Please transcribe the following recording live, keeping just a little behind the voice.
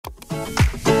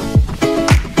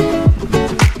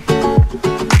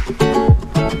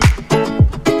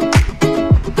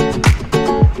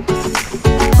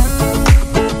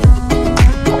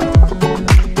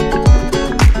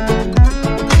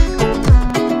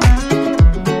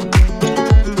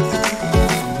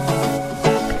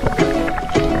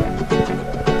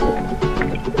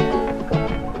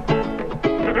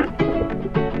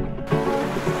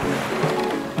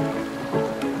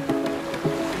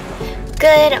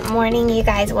Good morning, you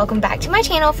guys. Welcome back to my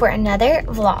channel for another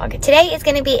vlog. Today is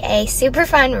going to be a super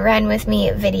fun run with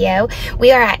me video.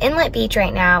 We are at Inlet Beach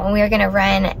right now, and we are going to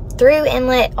run through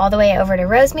Inlet all the way over to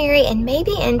Rosemary and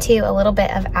maybe into a little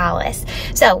bit of Alys.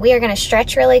 So we are going to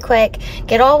stretch really quick,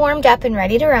 get all warmed up and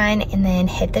ready to run, and then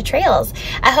hit the trails.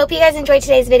 I hope you guys enjoyed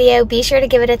today's video. Be sure to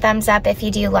give it a thumbs up if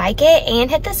you do like it, and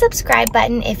hit the subscribe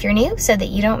button if you're new so that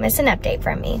you don't miss an update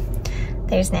from me.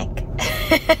 There's Nick.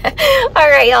 All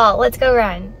right, y'all, let's go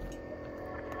run.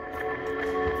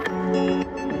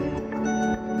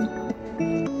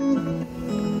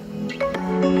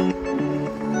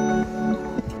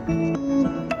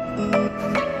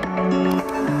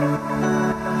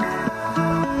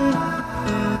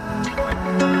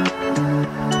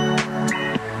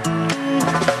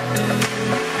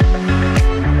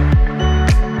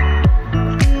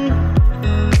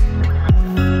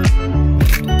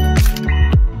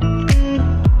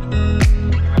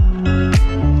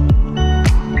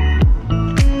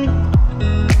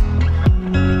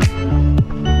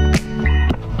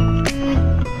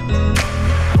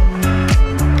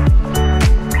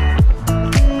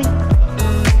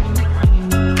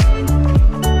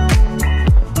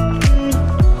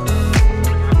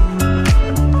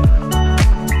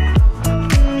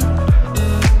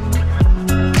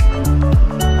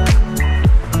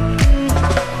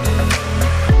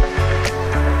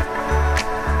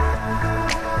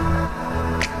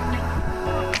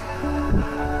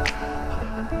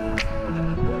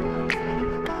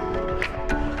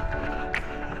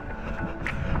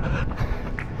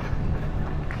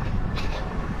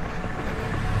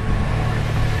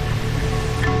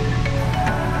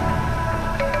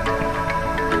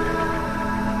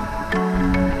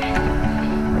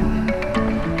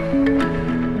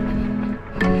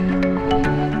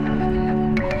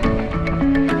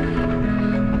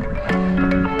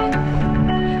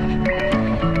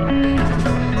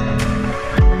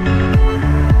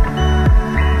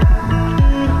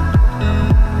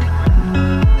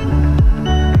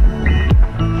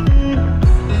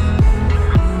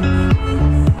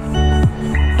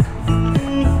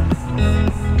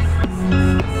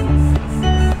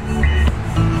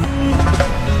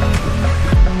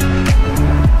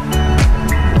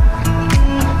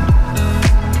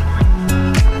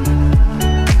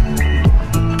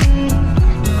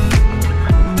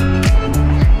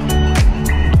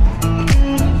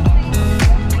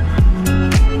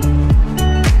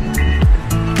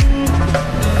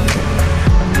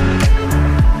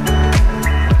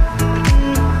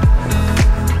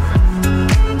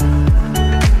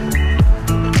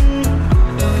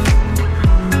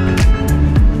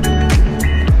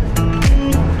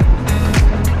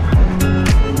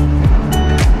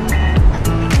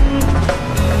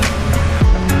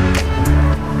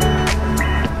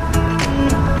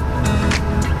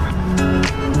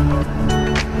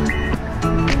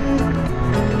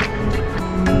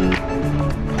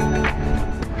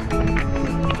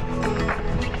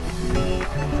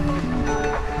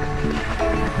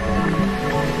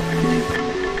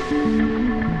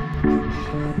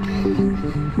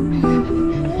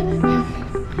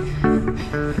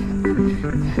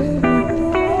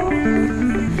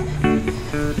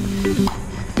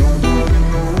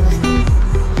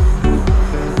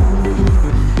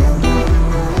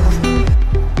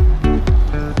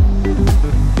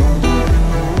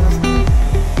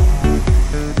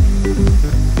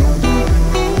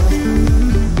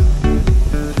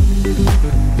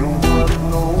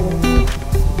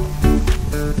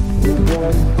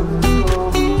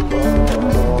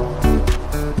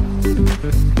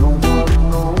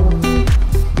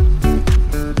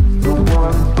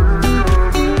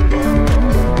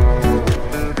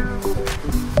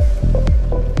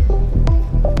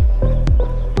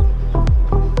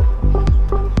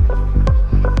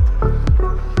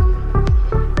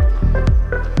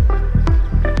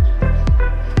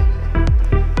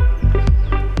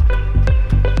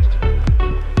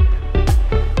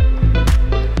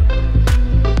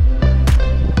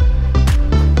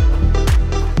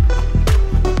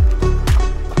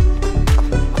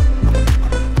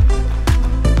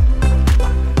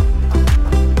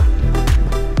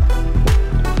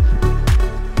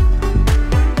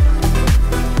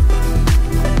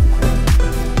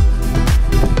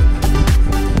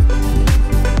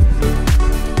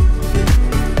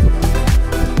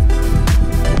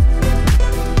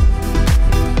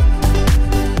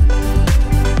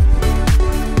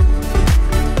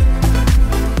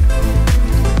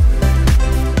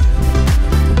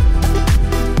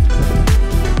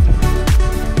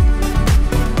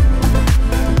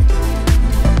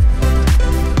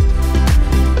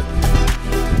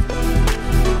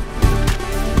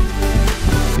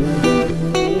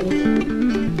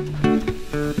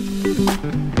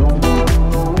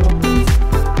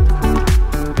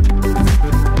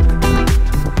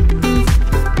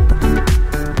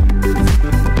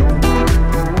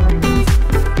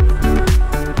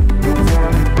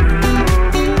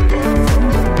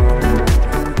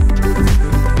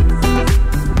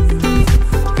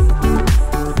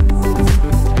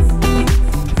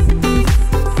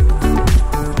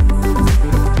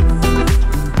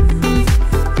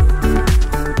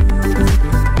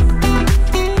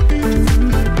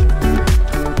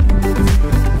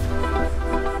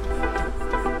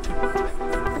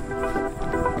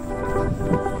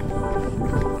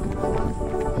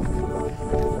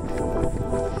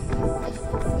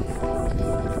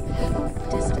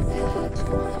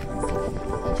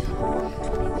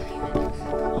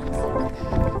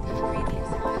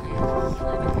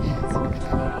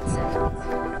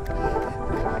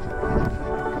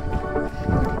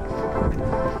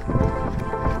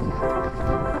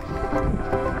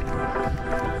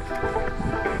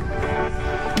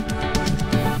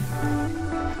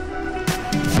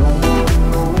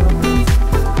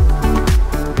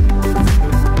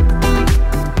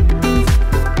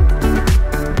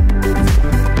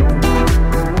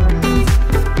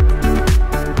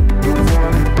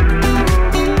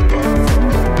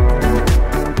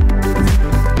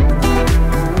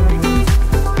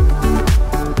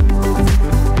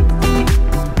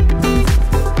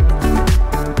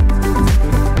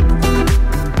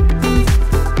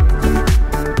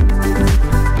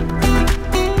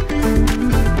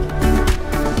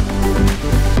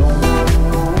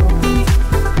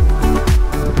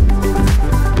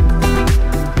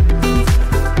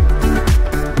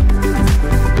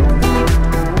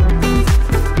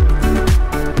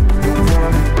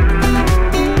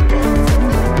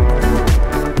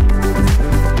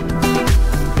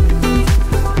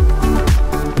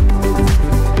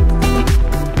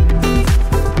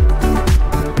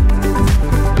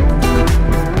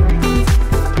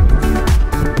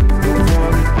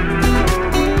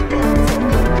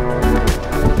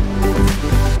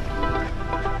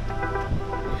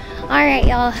 Alright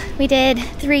y'all, we did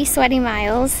 3 sweaty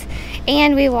miles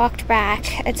and we walked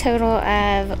back a total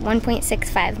of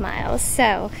 1.65 miles.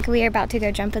 So we are about to go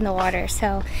jump in the water.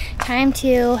 So time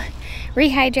to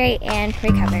rehydrate and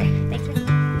recover. Thanks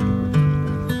for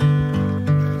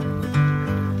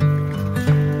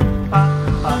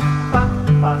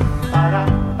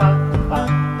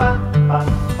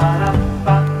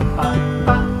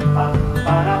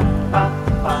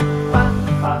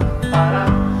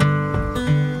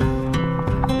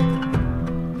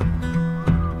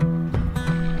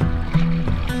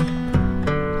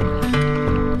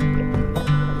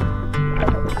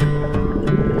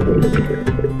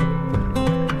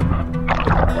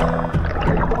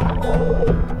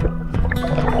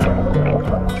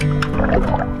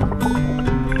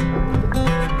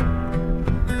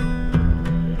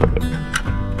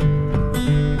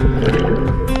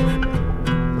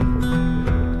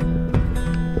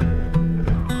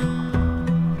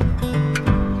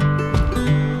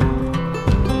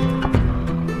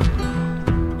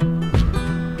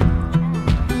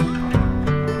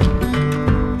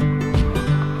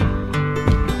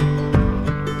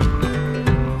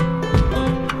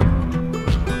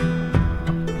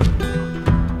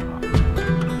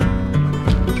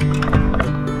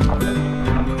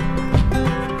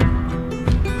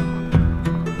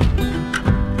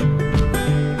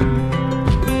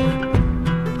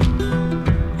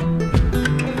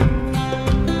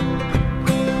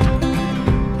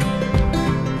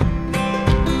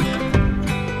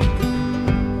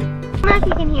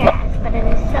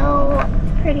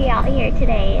out here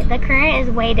today. The current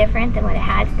is way different than what it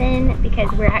has been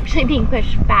because we're actually being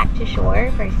pushed back to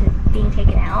shore versus being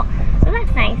taken out. So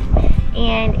that's nice.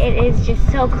 And it is just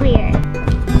so clear.